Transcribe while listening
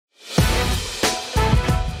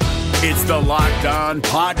It's the Locked On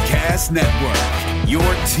Podcast Network, your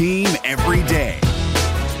team every day.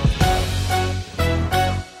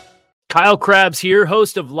 Kyle Krabs here,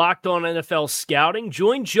 host of Locked On NFL Scouting.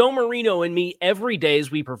 Join Joe Marino and me every day as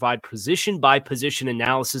we provide position-by-position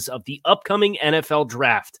analysis of the upcoming NFL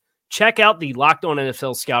Draft. Check out the Locked On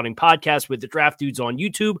NFL Scouting podcast with the Draft Dudes on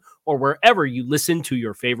YouTube or wherever you listen to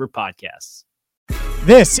your favorite podcasts.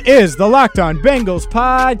 This is the Locked On Bengals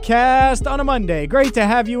podcast on a Monday. Great to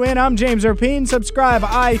have you in. I'm James Erpine. Subscribe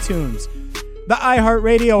iTunes, the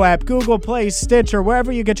iHeartRadio app, Google Play, Stitcher,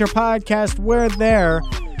 wherever you get your podcast, we're there.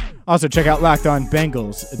 Also, check out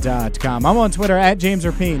LockedOnBengals.com. I'm on Twitter at James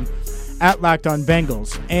Erpine, at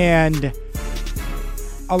LockedOnBengals, and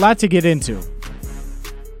a lot to get into.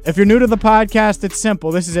 If you're new to the podcast, it's simple.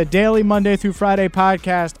 This is a daily Monday through Friday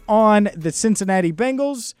podcast on the Cincinnati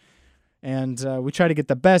Bengals. And we try to get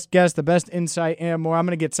the best guests, the best insight, and more. I'm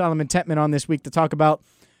going to get Solomon Tetman on this week to talk about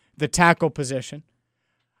the tackle position.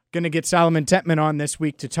 Going to get Solomon Tetman on this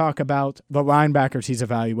week to talk about the linebackers he's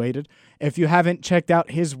evaluated. If you haven't checked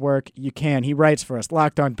out his work, you can. He writes for us,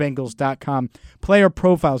 LockedOnBengals.com. Player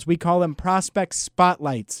profiles. We call them prospect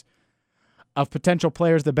spotlights of potential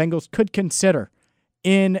players the Bengals could consider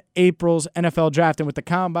in April's NFL Draft. And with the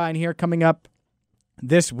Combine here coming up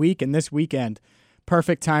this week and this weekend,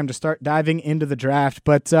 perfect time to start diving into the draft.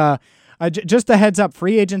 But just a heads up,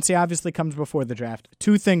 free agency obviously comes before the draft.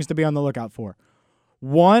 Two things to be on the lookout for.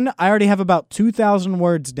 One, I already have about 2,000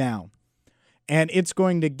 words down, and it's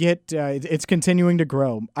going to get, it's continuing to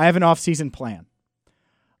grow. I have an off-season plan.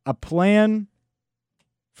 A plan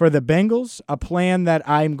for the Bengals, a plan that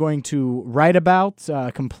I'm going to write about,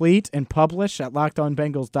 complete, and publish at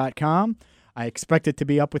LockedOnBengals.com. I expect it to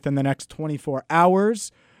be up within the next 24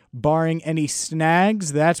 hours. Barring any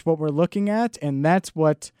snags, that's what we're looking at, and that's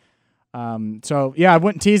what, I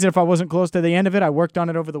wouldn't tease it if I wasn't close to the end of it. I worked on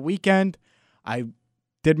it over the weekend. I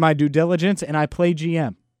did my due diligence, and I played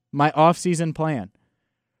GM, my off-season plan,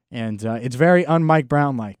 and it's very un-Mike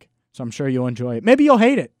Brown-like, so I'm sure you'll enjoy it. Maybe you'll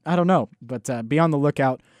hate it. I don't know, but be on the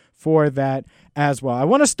lookout for that as well. I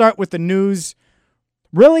want to start with the news,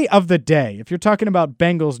 really, of the day. If you're talking about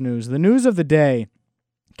Bengals news, the news of the day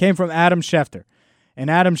came from Adam Schefter. And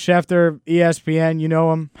Adam Schefter, ESPN, you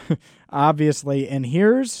know him, obviously. And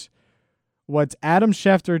here's what Adam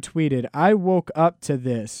Schefter tweeted. I woke up to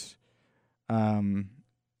this. He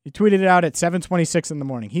tweeted it out at 7:26 in the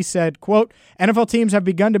morning. He said, quote, NFL teams have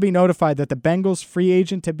begun to be notified that the Bengals free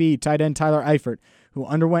agent-to-be tight end Tyler Eifert, who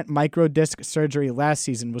underwent microdisc surgery last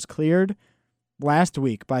season, was cleared last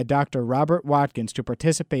week by Dr. Robert Watkins to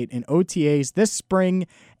participate in OTAs this spring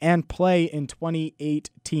and play in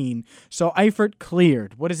 2018. So Eifert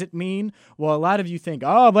cleared. What does it mean? Well, a lot of you think,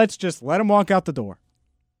 let's just let him walk out the door.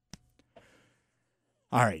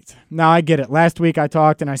 All right. Now I get it. Last week I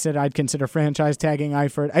talked and I said I'd consider franchise tagging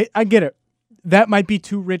Eifert. I get it. That might be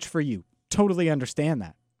too rich for you. Totally understand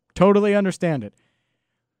that. Totally understand it.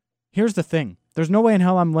 Here's the thing. There's no way in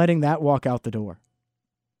hell I'm letting that walk out the door.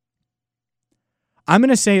 I'm going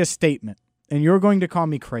to say a statement, and you're going to call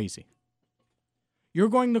me crazy. You're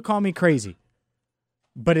going to call me crazy,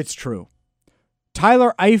 but it's true.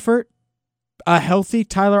 Tyler Eifert, a healthy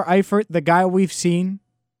Tyler Eifert, the guy we've seen,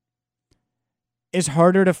 is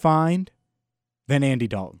harder to find than Andy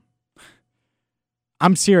Dalton.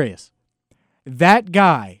 I'm serious. That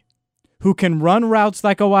guy who can run routes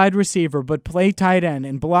like a wide receiver but play tight end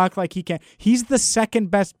and block like he can, he's the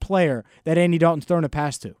second best player that Andy Dalton's thrown a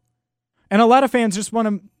pass to. And a lot of fans just want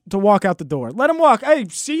him to walk out the door. Let him walk. Hey,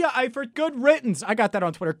 see ya, Eifert. Good riddance. I got that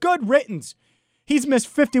on Twitter. Good riddance. He's missed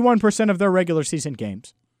 51% of their regular season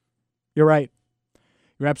games. You're right.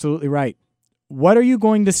 You're absolutely right. What are you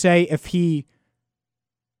going to say if he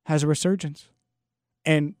has a resurgence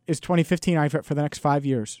and is 2015 Eifert for the next 5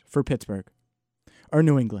 years for Pittsburgh or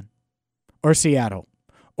New England or Seattle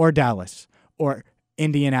or Dallas or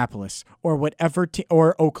Indianapolis or whatever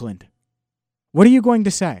or Oakland? What are you going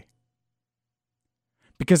to say?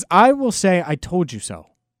 Because I will say, I told you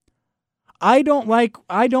so. I don't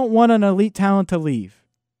want an elite talent to leave.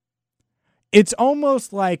 It's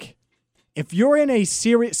almost like if you're in a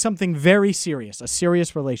something very serious, a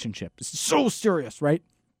serious relationship. It's so serious, right?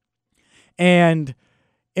 And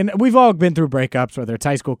we've all been through breakups, whether it's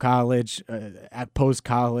high school, college, at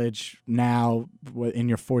post-college, now, in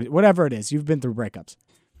your 40s, whatever it is. You've been through breakups.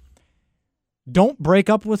 Don't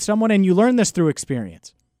break up with someone, and you learn this through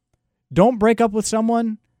experience. Don't break up with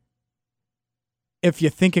someone if you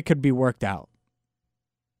think it could be worked out.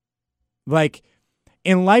 Like,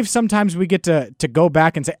 in life, sometimes we get to go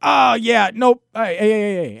back and say, oh, yeah, nope,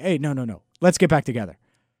 hey, no. Let's get back together.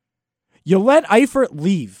 You let Eifert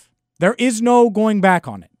leave. There is no going back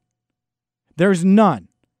on it. There's none.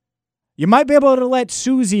 You might be able to let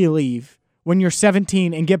Susie leave when you're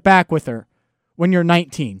 17 and get back with her when you're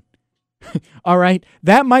 19. All right?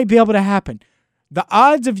 That might be able to happen. The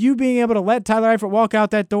odds of you being able to let Tyler Eifert walk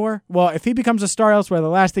out that door, well, if he becomes a star elsewhere, the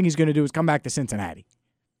last thing he's going to do is come back to Cincinnati.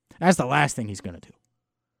 That's the last thing he's going to do.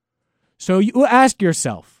 So you ask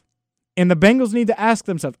yourself, and the Bengals need to ask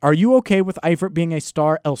themselves, are you okay with Eifert being a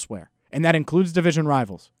star elsewhere? And that includes division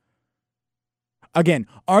rivals. Again,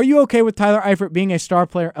 are you okay with Tyler Eifert being a star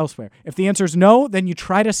player elsewhere? If the answer is no, then you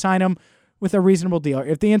try to sign him with a reasonable deal.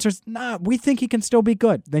 If the answer is, nah, we think he can still be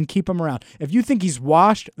good, then keep him around. If you think he's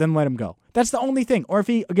washed, then let him go. That's the only thing. Or if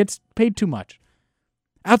he gets paid too much.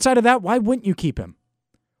 Outside of that, why wouldn't you keep him?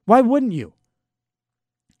 Why wouldn't you?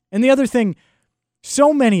 And the other thing,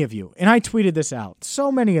 so many of you, and I tweeted this out,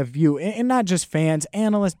 so many of you, and not just fans,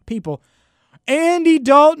 analysts, people, Andy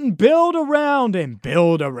Dalton, build around him.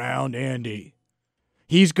 Build around Andy.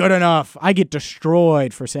 He's good enough. I get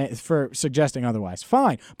destroyed for suggesting otherwise.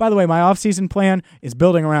 Fine. By the way, my offseason plan is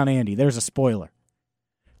building around Andy. There's a spoiler.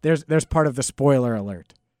 There's part of the spoiler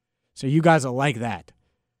alert. So you guys will like that.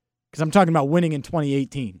 Because I'm talking about winning in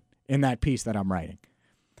 2018 in that piece that I'm writing.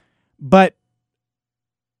 But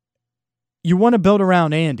you want to build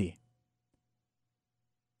around Andy.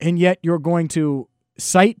 And yet you're going to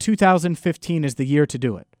cite 2015 as the year to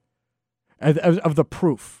do it. Of the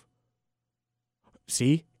proof.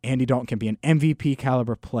 See, Andy Dalton can be an MVP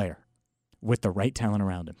caliber player with the right talent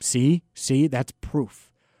around him. See, that's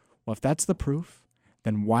proof. Well, if that's the proof,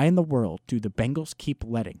 then why in the world do the Bengals keep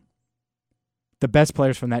letting the best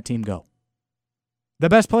players from that team go? The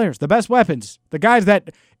best players, the best weapons, the guys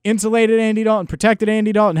that insulated Andy Dalton, protected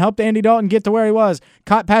Andy Dalton, helped Andy Dalton get to where he was,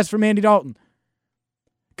 caught pass from Andy Dalton.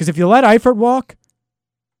 Because if you let Eifert walk,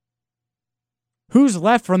 who's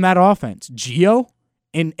left from that offense? Gio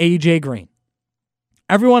and A.J. Green.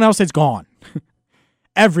 Everyone else is gone.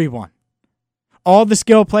 Everyone. All the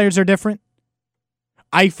skill players are different.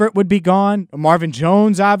 Eifert would be gone. Marvin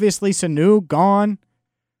Jones, obviously. Sanu, gone.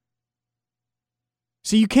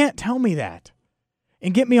 So you can't tell me that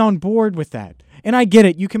and get me on board with that. And I get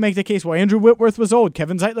it. You can make the case, well, Andrew Whitworth was old.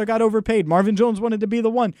 Kevin Zeitler got overpaid. Marvin Jones wanted to be the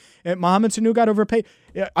one. Mohamed Sanu got overpaid.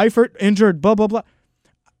 Eifert injured, blah, blah, blah.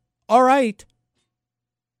 All right.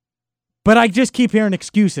 But I just keep hearing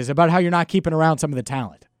excuses about how you're not keeping around some of the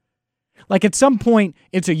talent. Like at some point,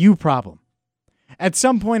 it's a you problem. At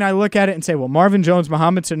some point, I look at it and say, well, Marvin Jones,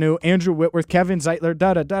 Mohamed Sanu, Andrew Whitworth, Kevin Zeitler,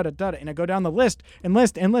 da-da-da-da-da-da. And I go down the list, and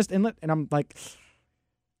I'm like,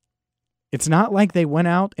 it's not like they went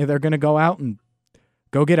out and they're going to go out and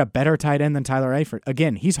go get a better tight end than Tyler Eifert.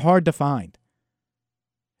 Again, he's hard to find.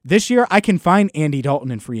 This year, I can find Andy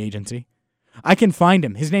Dalton in free agency. I can find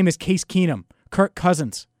him. His name is Case Keenum, Kirk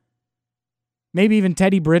Cousins. Maybe even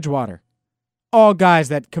Teddy Bridgewater. All guys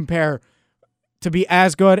that compare to be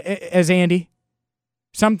as good as Andy.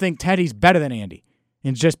 Some think Teddy's better than Andy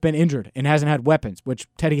and just been injured and hasn't had weapons, which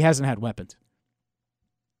Teddy hasn't had weapons.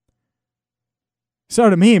 So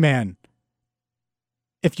to me, man,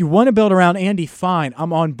 if you want to build around Andy, fine,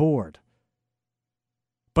 I'm on board.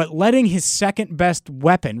 But letting his second best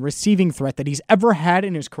weapon, receiving threat that he's ever had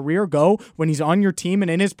in his career go when he's on your team and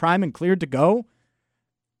in his prime and cleared to go,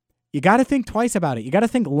 you got to think twice about it. You got to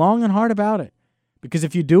think long and hard about it. Because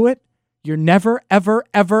if you do it, you're never, ever,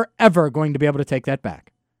 ever, ever going to be able to take that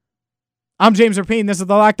back. I'm James Rapien. This is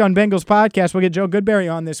the Locked On Bengals podcast. We'll get Joe Goodberry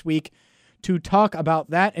on this week to talk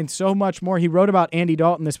about that and so much more. He wrote about Andy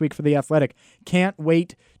Dalton this week for The Athletic. Can't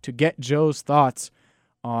wait to get Joe's thoughts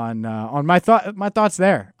on my thoughts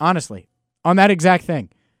there, honestly, on that exact thing.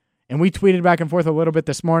 And we tweeted back and forth a little bit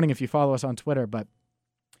this morning if you follow us on Twitter, but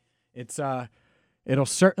it'll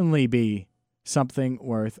certainly be something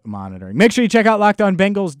worth monitoring. Make sure you check out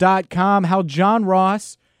LockedOnBengals.com, how John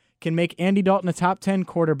Ross can make Andy Dalton a top 10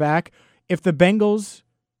 quarterback if the Bengals,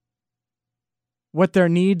 what their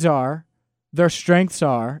needs are, their strengths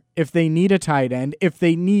are, if they need a tight end, if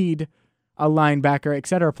they need a linebacker,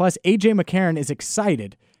 etc. Plus, A.J. McCarron is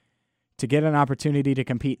excited to get an opportunity to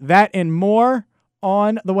compete. That and more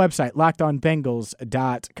on the website,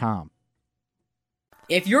 LockedOnBengals.com.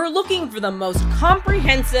 If you're looking for the most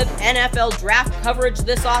comprehensive NFL draft coverage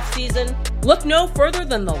this offseason, look no further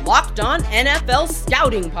than the Locked On NFL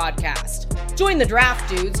Scouting Podcast. Join the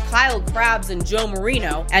draft dudes, Kyle Krabs and Joe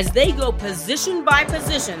Marino, as they go position by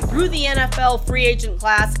position through the NFL free agent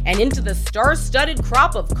class and into the star-studded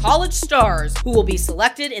crop of college stars who will be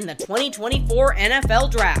selected in the 2024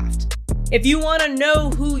 NFL Draft. If you want to know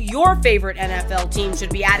who your favorite NFL team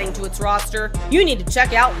should be adding to its roster, you need to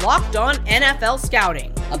check out Locked On NFL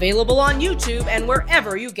Scouting, available on YouTube and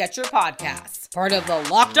wherever you get your podcasts. Part of the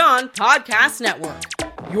Locked On Podcast Network,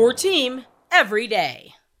 your team every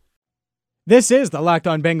day. This is the Locked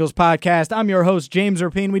On Bengals podcast. I'm your host, James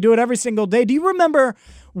Rapien. We do it every single day. Do you remember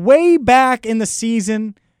way back in the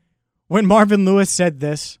season when Marvin Lewis said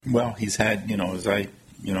this? Well, he's had, as I,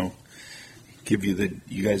 give you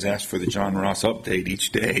you guys asked for the John Ross update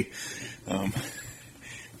each day.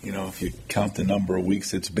 If you count the number of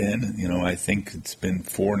weeks it's been, I think it's been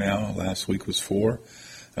 4 now. Last week was 4,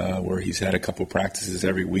 where he's had a couple practices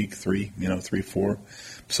every week, 3, 4.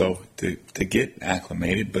 So to get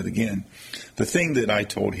acclimated. But again, the thing that I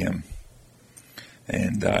told him,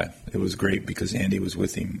 and it was great because Andy was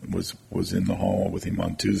with him, was in the hall with him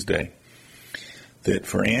on Tuesday, that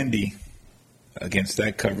for Andy, against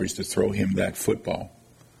that coverage, to throw him that football,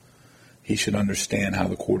 he should understand how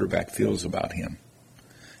the quarterback feels about him.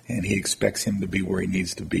 And he expects him to be where he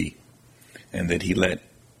needs to be. And that he let,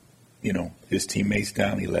 his teammates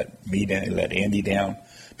down, he let me down, he let Andy down,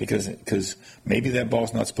 because maybe that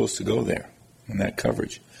ball's not supposed to go there in that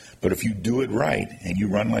coverage. But if you do it right and you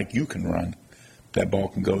run like you can run, that ball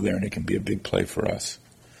can go there and it can be a big play for us.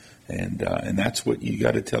 And that's what you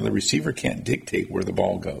got to tell. The receiver can't dictate where the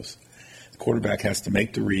ball goes. The quarterback has to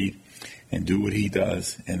make the read and do what he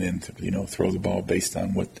does, and then throw the ball based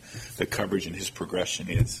on what the coverage and his progression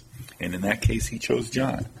is. And in that case, he chose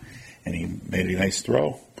John, and he made a nice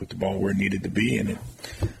throw, put the ball where it needed to be, and it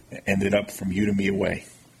ended up from you to me away.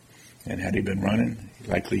 And had he been running,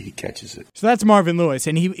 likely he catches it. So that's Marvin Lewis,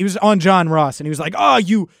 and he was on John Ross, and he was like, "Oh,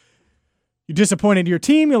 you disappointed your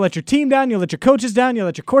team. You let your team down. You let your coaches down. You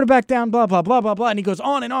let your quarterback down. Blah blah blah blah blah." And he goes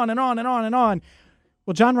on and on and on and on and on.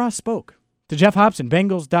 Well, John Ross spoke to Jeff Hobson,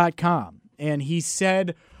 Bengals.com. And he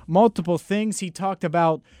said multiple things. He talked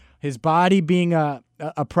about his body being a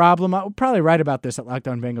problem. I'll probably write about this at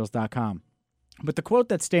LockedOnBengals.com. But the quote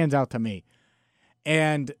that stands out to me,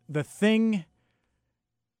 and the thing,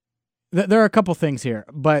 there are a couple things here,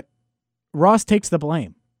 but Ross takes the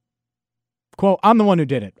blame. Quote, "I'm the one who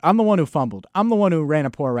did it. I'm the one who fumbled. I'm the one who ran a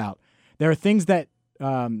poor route. There are things that,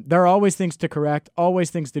 there are always things to correct, always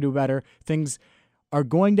things to do better. Things are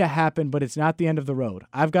going to happen, but it's not the end of the road.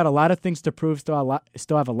 I've got a lot of things to prove,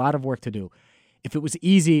 still have a lot of work to do. If it was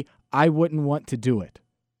easy, I wouldn't want to do it.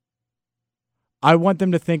 I want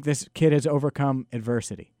them to think this kid has overcome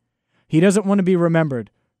adversity. He doesn't want to be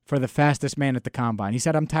remembered for the fastest man at the combine." He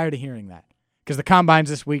said, "I'm tired of hearing that." Because the combine's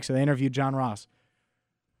this week, so they interviewed John Ross.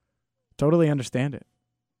 Totally understand it.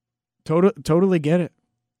 Totally get it.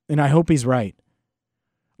 And I hope he's right.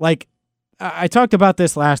 Like, I talked about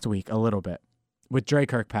this last week a little bit with Dre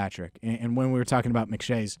Kirkpatrick, and when we were talking about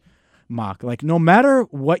McShay's mock. Like, no matter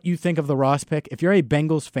what you think of the Ross pick, if you're a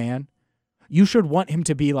Bengals fan, you should want him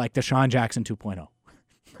to be like Deshaun Jackson 2.0.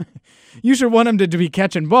 You should want him to be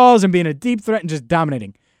catching balls and being a deep threat and just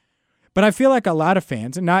dominating. But I feel like a lot of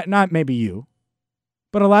fans, and not maybe you,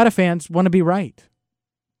 but a lot of fans want to be right.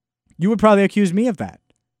 You would probably accuse me of that.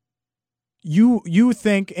 You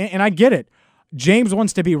think, and I get it, James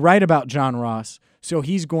wants to be right about John Ross, so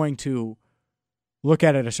he's going to look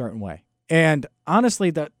at it a certain way. And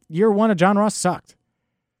honestly, the year 1 of John Ross sucked. It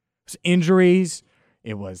was injuries.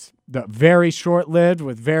 It was very short-lived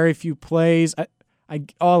with very few plays.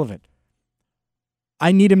 All of it.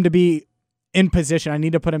 I need him to be in position. I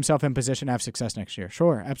need to put himself in position to have success next year.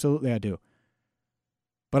 Sure, absolutely I do.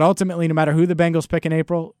 But ultimately, no matter who the Bengals pick in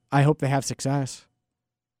April, I hope they have success.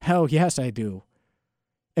 Hell yes, I do.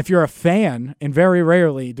 If you're a fan, and very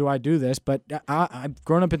rarely do I do this, but I've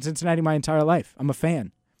grown up in Cincinnati my entire life. I'm a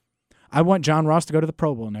fan. I want John Ross to go to the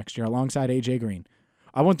Pro Bowl next year alongside A.J. Green.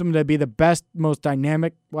 I want them to be the best, most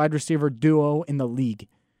dynamic wide receiver duo in the league.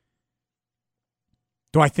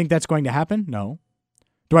 Do I think that's going to happen? No.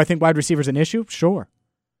 Do I think wide receiver's an issue? Sure.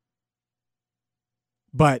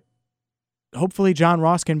 But hopefully John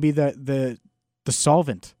Ross can be the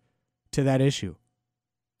solvent to that issue.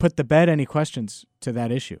 Put to bed any questions to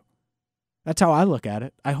that issue. That's how I look at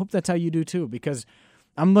it. I hope that's how you do too, because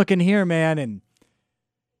I'm looking here, man, and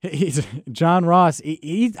he's John Ross.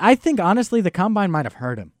 I think, honestly, the Combine might have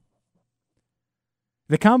hurt him.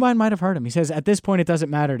 The Combine might have hurt him. He says, "At this point, it doesn't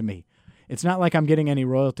matter to me. It's not like I'm getting any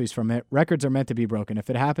royalties from it. Records are meant to be broken. If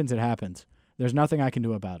it happens, it happens. There's nothing I can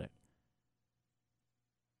do about it."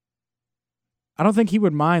 I don't think he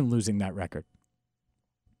would mind losing that record.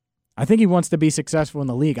 I think he wants to be successful in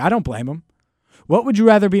the league. I don't blame him. What would you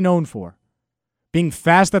rather be known for? Being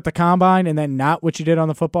fast at the Combine and then not what you did on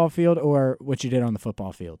the football field, or what you did on the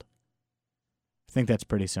football field? I think that's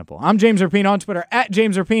pretty simple. I'm James Rapien on Twitter, at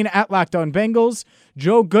James Rapien, at LockedOnBengals.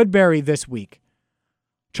 Joe Goodberry this week.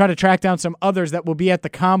 Try to track down some others that will be at the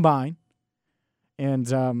Combine.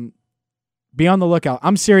 And be on the lookout.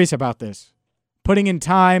 I'm serious about this. Putting in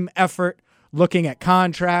time, effort, looking at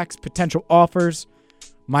contracts, potential offers,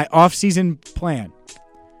 my offseason plan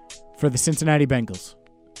for the Cincinnati Bengals.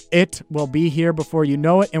 It will be here before you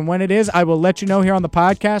know it. And when it is, I will let you know here on the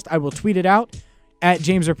podcast. I will tweet it out at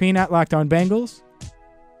James Rapien at Locked On Bengals.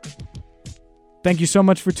 Thank you so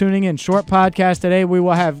much for tuning in. Short podcast today. We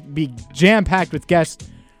will be jam-packed with guests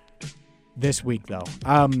this week, though.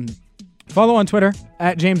 Follow on Twitter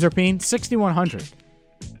at James Rapien, 6,100.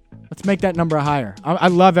 Let's make that number higher. I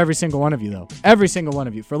love every single one of you, though. Every single one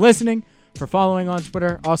of you. For listening, for following on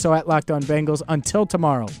Twitter, also at Locked On Bengals. Until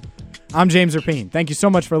tomorrow, I'm James Rapien. Thank you so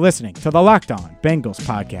much for listening to the Locked On Bengals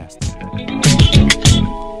podcast.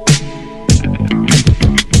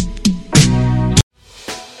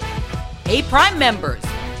 Hey, Prime members,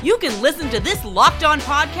 you can listen to this Locked On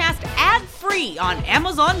podcast ad-free on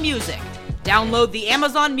Amazon Music. Download the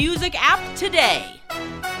Amazon Music app today.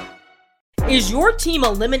 Is your team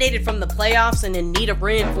eliminated from the playoffs and in need of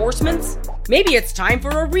reinforcements? Maybe it's time for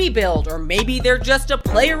a rebuild, or maybe they're just a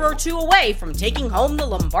player or two away from taking home the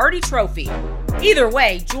Lombardi Trophy. Either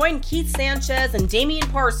way, join Keith Sanchez and Damian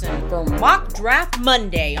Parson for Mock Draft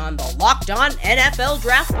Monday on the Locked On NFL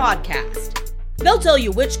Draft Podcast. They'll tell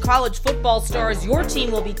you which college football stars your team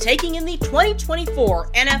will be taking in the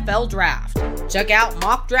 2024 NFL Draft. Check out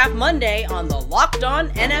Mock Draft Monday on the Locked On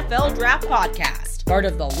NFL Draft Podcast, part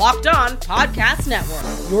of the Locked On Podcast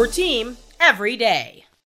Network. Your team every day.